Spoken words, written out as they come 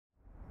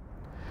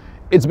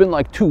It's been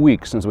like 2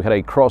 weeks since we had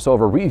a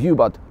crossover review,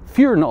 but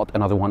fear not,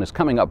 another one is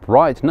coming up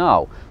right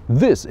now.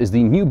 This is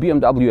the new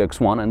BMW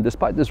X1, and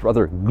despite this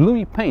rather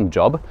gloomy paint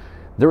job,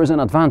 there is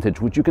an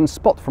advantage which you can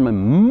spot from a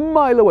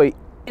mile away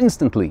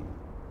instantly.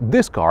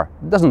 This car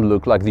doesn't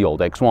look like the old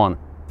X1.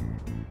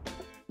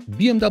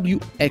 BMW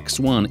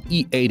X1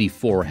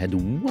 E84 had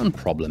one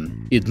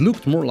problem. It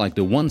looked more like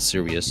the 1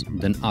 Series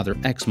than other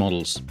X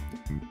models.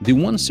 The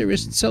 1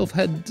 Series itself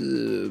had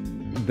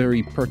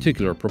very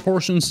particular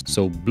proportions,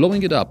 so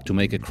blowing it up to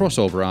make a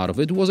crossover out of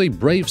it was a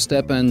brave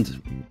step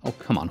and… oh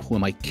come on, who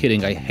am I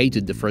kidding? I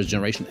hated the first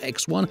generation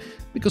X1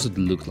 because it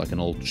looked like an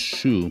old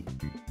shoe.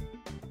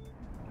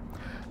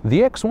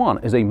 The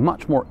X1 is a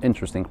much more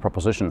interesting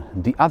proposition.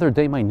 The other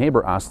day my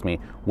neighbor asked me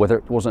whether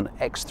it was an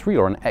X3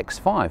 or an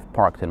X5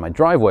 parked in my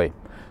driveway.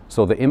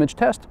 So the image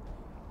test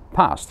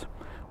passed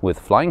with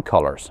flying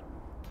colors.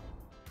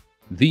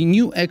 The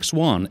new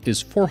X1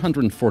 is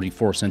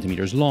 444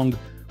 centimeters long,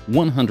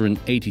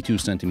 182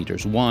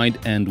 centimeters wide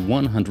and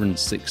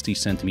 160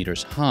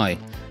 centimeters high.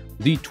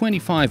 The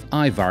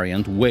 25i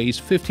variant weighs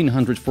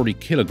 1540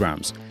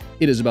 kilograms.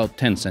 It is about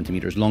 10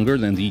 centimeters longer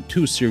than the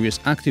 2 Series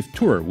Active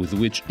Tourer with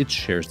which it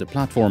shares the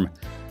platform.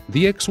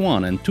 The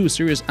X1 and 2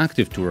 Series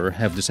Active Tourer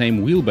have the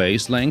same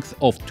wheelbase length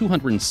of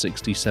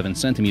 267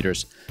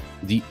 centimeters.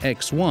 The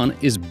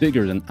X1 is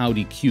bigger than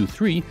Audi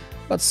Q3,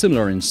 but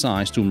similar in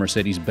size to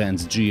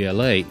Mercedes-Benz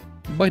GLA.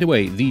 By the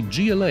way, the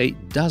GLA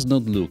does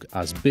not look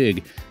as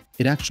big,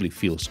 it actually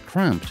feels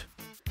cramped.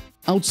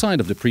 Outside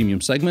of the premium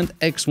segment,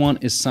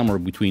 X1 is somewhere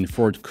between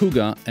Ford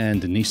Kuga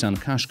and Nissan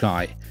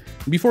Qashqai.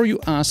 Before you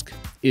ask,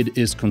 it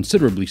is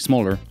considerably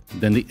smaller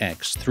than the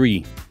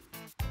X3.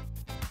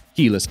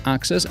 Keyless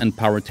access and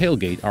power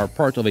tailgate are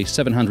part of a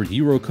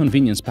 €700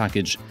 convenience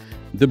package.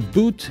 The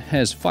boot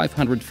has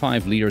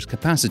 505 liters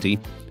capacity,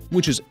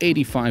 which is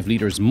 85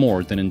 liters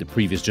more than in the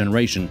previous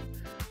generation.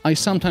 I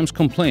sometimes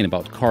complain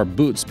about car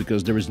boots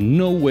because there is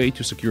no way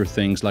to secure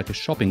things like a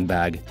shopping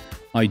bag.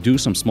 I do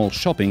some small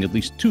shopping at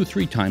least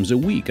 2-3 times a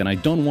week and I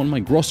don't want my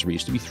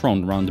groceries to be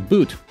thrown around the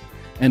boot.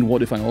 And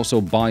what if I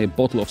also buy a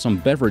bottle of some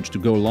beverage to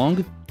go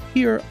along?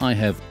 Here I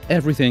have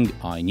everything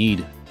I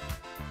need.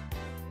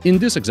 In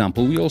this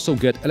example, we also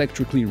get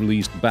electrically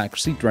released back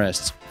seat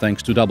rests.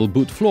 Thanks to double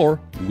boot floor,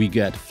 we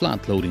get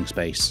flat loading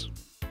space.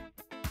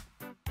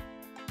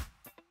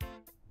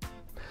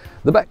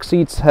 The back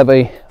seats have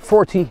a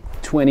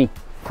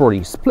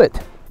 40-20-40 split,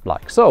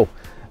 like so.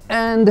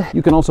 And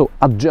you can also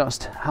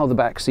adjust how the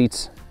back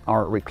seats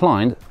are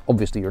reclined.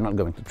 Obviously, you're not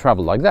going to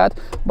travel like that,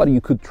 but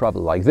you could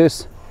travel like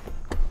this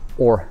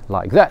or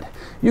like that.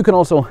 You can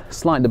also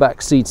slide the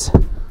back seats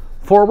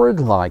forward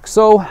like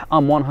so.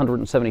 I'm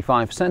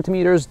 175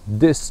 centimeters.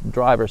 This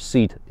driver's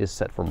seat is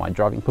set for my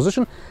driving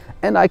position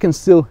and I can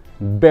still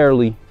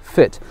barely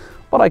fit,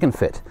 but I can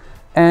fit.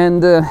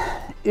 And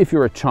if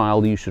you're a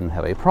child, you shouldn't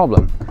have a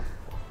problem.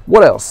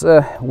 What else?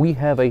 We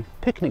have a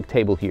picnic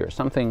table here,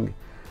 something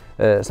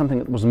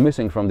that was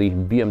missing from the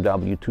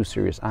BMW 2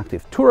 Series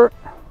Active Tourer.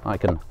 I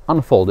can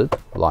unfold it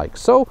like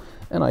so,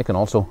 and I can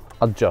also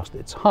adjust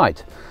its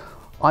height.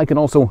 I can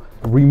also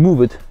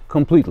remove it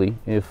completely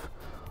if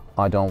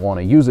I don't want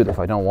to use it, if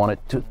I don't want it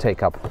to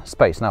take up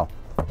space. Now,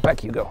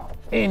 back you go,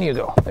 in you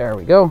go, there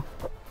we go.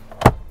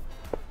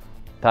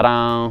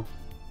 Ta-da!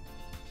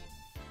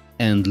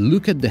 And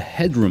look at the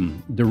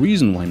headroom. The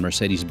reason why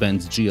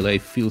Mercedes-Benz GLA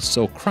feels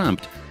so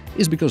cramped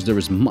is because there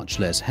is much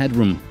less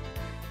headroom.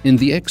 In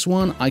the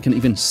X1, I can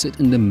even sit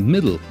in the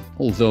middle,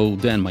 although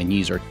then my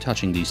knees are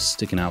touching these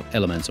sticking out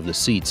elements of the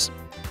seats.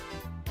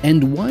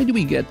 And why do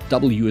we get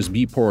double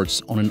USB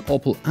ports on an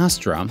Opel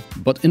Astra,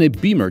 but in a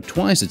Beamer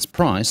twice its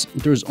price,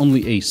 there's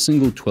only a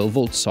single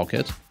 12-volt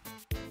socket?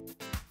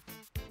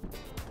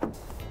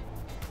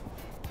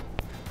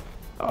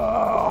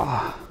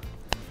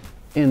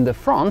 In the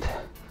front,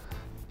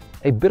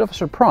 a bit of a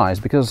surprise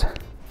because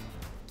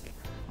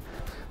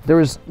there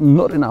is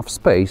not enough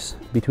space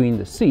between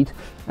the seat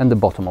and the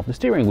bottom of the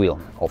steering wheel.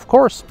 Of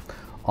course,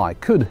 I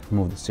could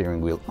move the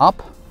steering wheel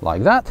up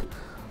like that,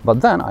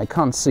 but then I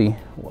can't see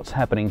what's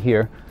happening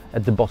here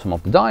at the bottom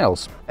of the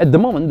dials. At the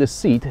moment, the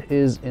seat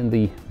is in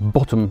the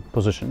bottom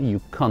position. You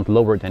can't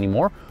lower it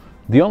anymore.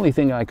 The only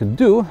thing I could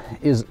do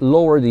is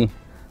lower the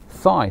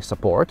thigh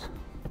support,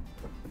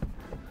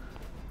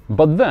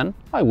 but then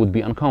I would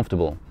be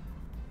uncomfortable.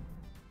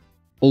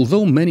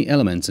 Although many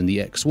elements in the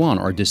X1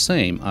 are the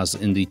same as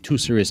in the 2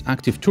 Series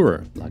Active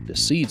Tourer, like the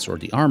seats or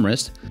the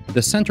armrest,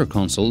 the center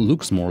console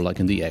looks more like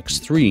in the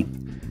X3.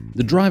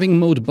 The driving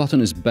mode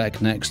button is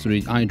back next to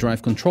the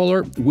iDrive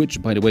controller,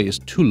 which by the way is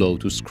too low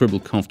to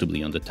scribble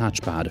comfortably on the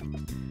touchpad.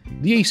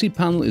 The AC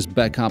panel is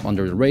back up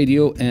under the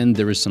radio and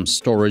there is some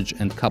storage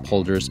and cup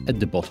holders at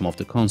the bottom of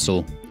the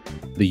console.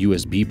 The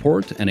USB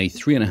port and a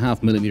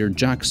 3.5mm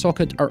jack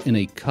socket are in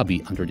a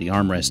cubby under the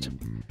armrest.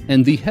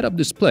 And the head-up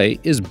display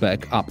is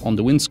back up on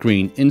the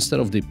windscreen instead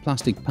of the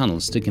plastic panel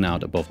sticking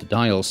out above the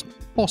dials.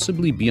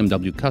 Possibly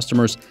BMW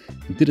customers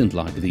didn't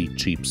like the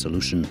cheap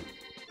solution.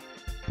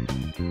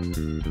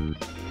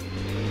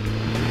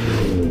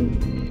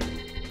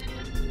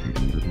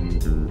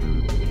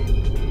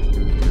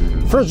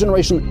 First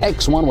generation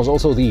X1 was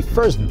also the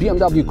first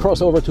BMW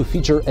crossover to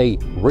feature a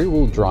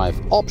rear-wheel drive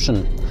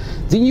option.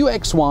 The new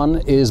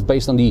X1 is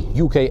based on the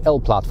UK L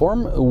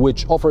platform,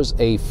 which offers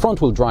a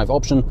front-wheel drive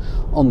option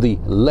on the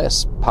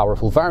less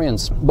powerful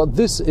variants. But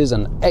this is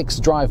an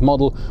xDrive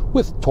model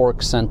with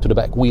torque sent to the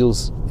back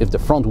wheels if the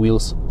front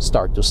wheels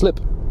start to slip.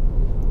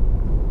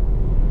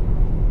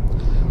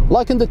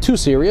 Like in the 2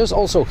 Series,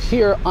 also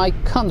here I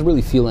can't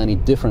really feel any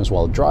difference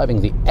while driving.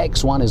 The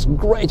X1 is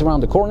great around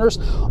the corners,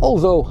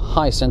 although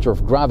high center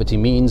of gravity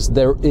means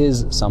there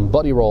is some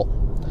body roll.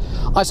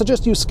 I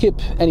suggest you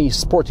skip any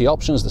sporty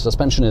options. The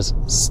suspension is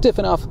stiff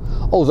enough,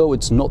 although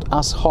it's not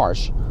as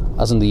harsh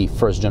as in the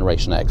first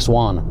generation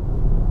X1.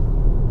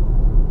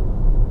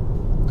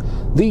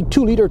 The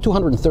 2-liter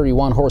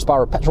 231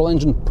 horsepower petrol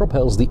engine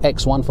propels the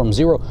X1 from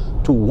 0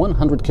 to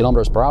 100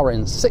 km per hour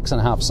in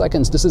 6.5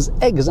 seconds. This is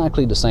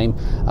exactly the same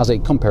as a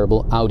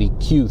comparable Audi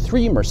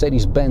Q3.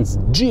 Mercedes-Benz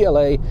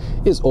GLA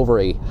is over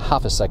a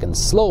half a second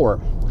slower.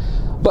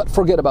 But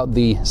forget about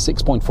the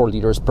 6.4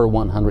 liters per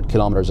 100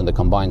 kilometers in the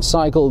combined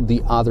cycle.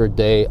 The other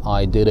day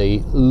I did a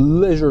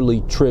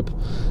leisurely trip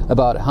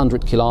about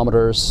 100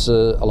 kilometers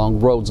along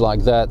roads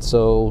like that,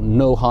 so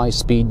no high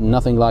speed,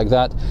 nothing like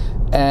that,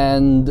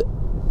 and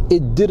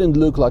it didn't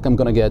look like I'm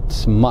gonna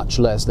get much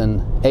less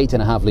than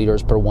 8.5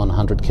 liters per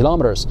 100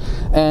 kilometers.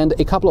 And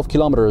a couple of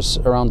kilometers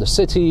around the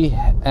city,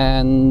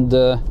 and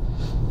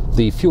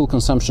the fuel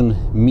consumption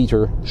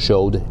meter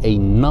showed a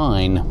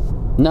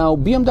 9. Now,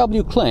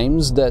 BMW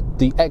claims that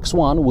the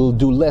X1 will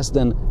do less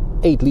than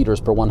 8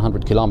 liters per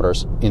 100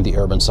 kilometers in the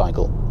urban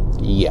cycle.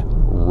 Yeah,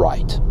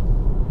 right.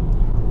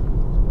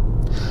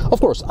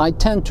 Of course, I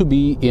tend to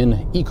be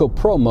in Eco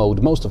Pro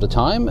mode most of the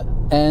time,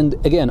 and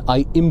again,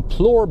 I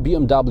implore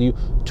BMW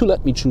to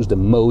let me choose the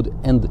mode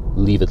and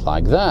leave it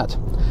like that.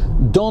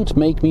 Don't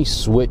make me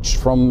switch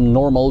from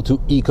normal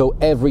to Eco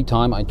every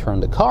time I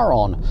turn the car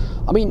on.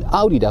 I mean,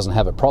 Audi doesn't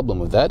have a problem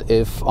with that.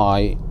 If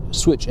I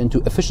switch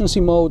into efficiency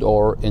mode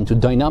or into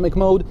dynamic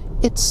mode,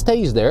 it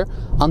stays there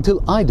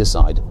until I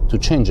decide to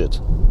change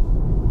it.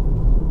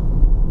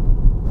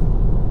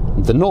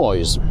 The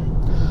noise.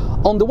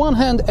 On the one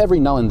hand, every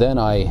now and then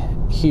I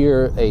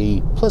hear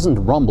a pleasant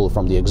rumble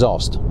from the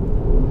exhaust.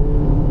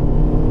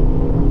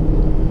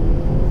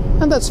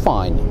 And that's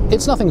fine.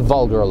 It's nothing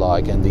vulgar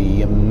like in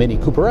the Mini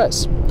Cooper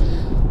S.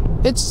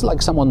 It's like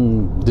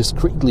someone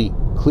discreetly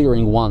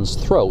clearing one's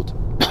throat,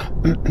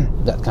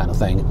 that kind of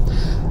thing.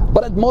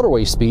 But at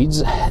motorway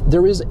speeds,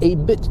 there is a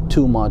bit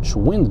too much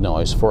wind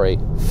noise for a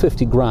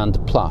 50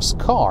 grand plus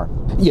car.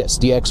 Yes,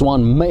 the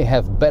X1 may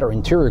have better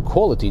interior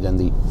quality than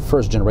the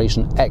first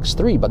generation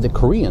X3, but the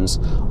Koreans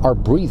are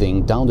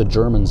breathing down the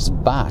Germans'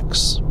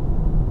 backs.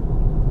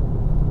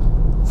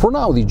 For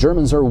now, the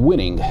Germans are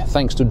winning.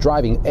 Thanks to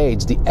driving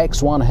aids, the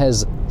X1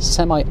 has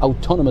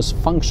semi-autonomous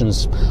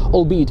functions,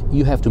 albeit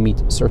you have to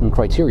meet certain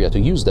criteria to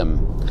use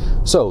them.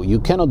 So, you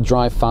cannot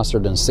drive faster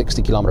than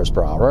 60 km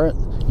per hour,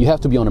 you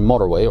have to be on a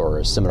motorway or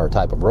a similar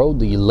type of road,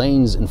 the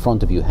lanes in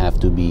front of you have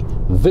to be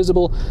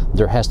visible,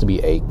 there has to be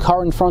a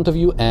car in front of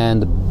you,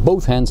 and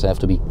both hands have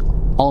to be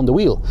on the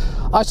wheel.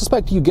 I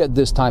suspect you get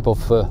this type of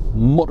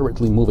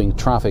moderately moving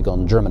traffic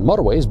on German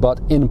motorways, but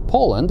in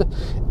Poland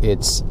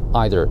it's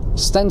either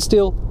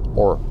standstill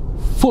or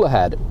full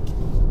ahead.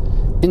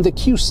 In the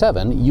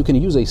Q7 you can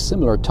use a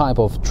similar type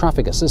of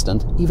traffic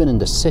assistant even in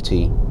the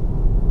city.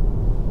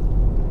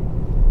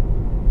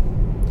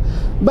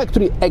 Back to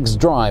the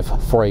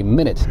xDrive for a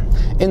minute.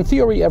 In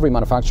theory, every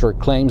manufacturer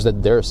claims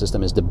that their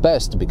system is the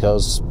best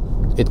because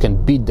it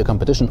can beat the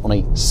competition on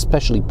a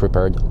specially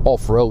prepared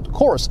off-road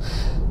course.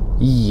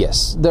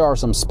 Yes, there are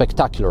some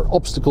spectacular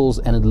obstacles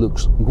and it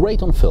looks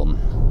great on film.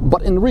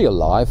 But in real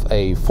life,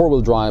 a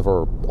four-wheel drive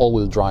or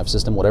all-wheel drive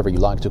system, whatever you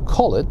like to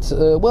call it,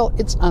 well,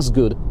 it's as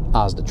good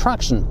as the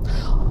traction.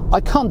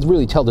 I can't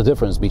really tell the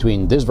difference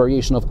between this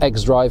variation of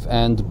xDrive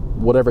and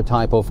whatever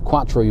type of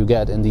Quattro you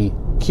get in the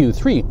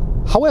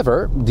Q3.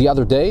 However, the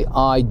other day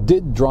I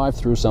did drive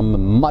through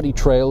some muddy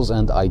trails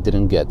and I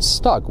didn't get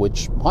stuck,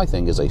 which I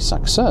think is a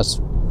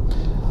success.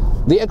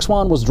 The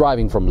X1 was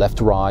driving from left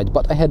to right,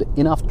 but I had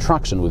enough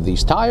traction with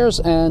these tires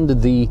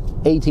and the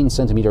 18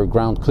 cm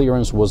ground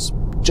clearance was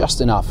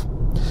just enough.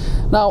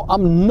 Now,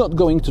 I'm not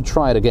going to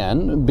try it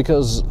again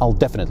because I'll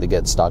definitely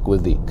get stuck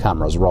with the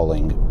cameras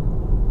rolling.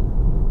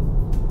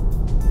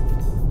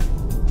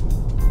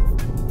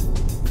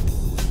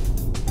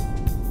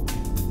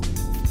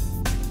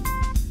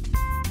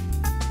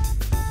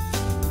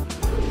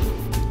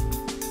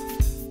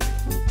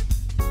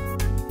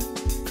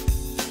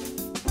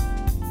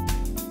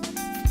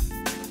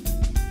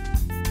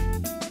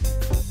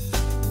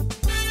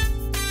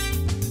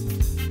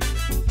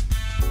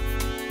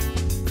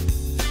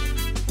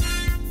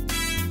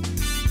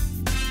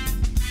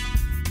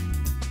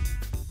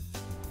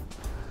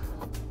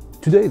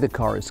 Today the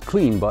car is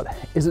clean, but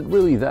is it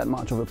really that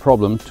much of a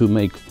problem to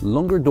make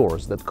longer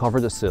doors that cover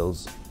the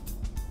sills?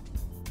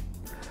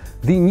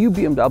 The new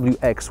BMW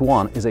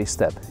X1 is a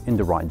step in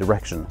the right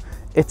direction.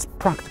 It's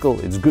practical,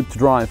 it's good to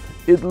drive,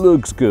 it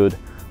looks good,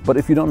 But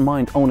if you don't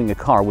mind owning a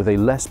car with a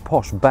less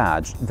posh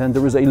badge, then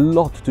there is a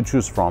lot to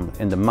choose from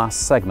in the mass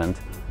segment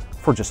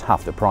for just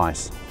half the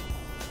price.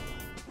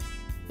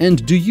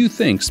 And do you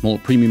think small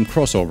premium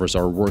crossovers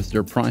are worth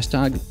their price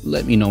tag?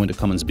 Let me know in the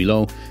comments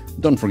below.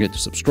 Don't forget to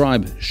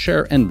subscribe,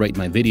 share and rate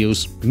my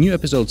videos. New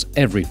episodes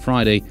every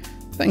Friday.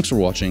 Thanks for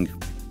watching,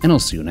 and I'll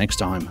see you next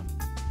time.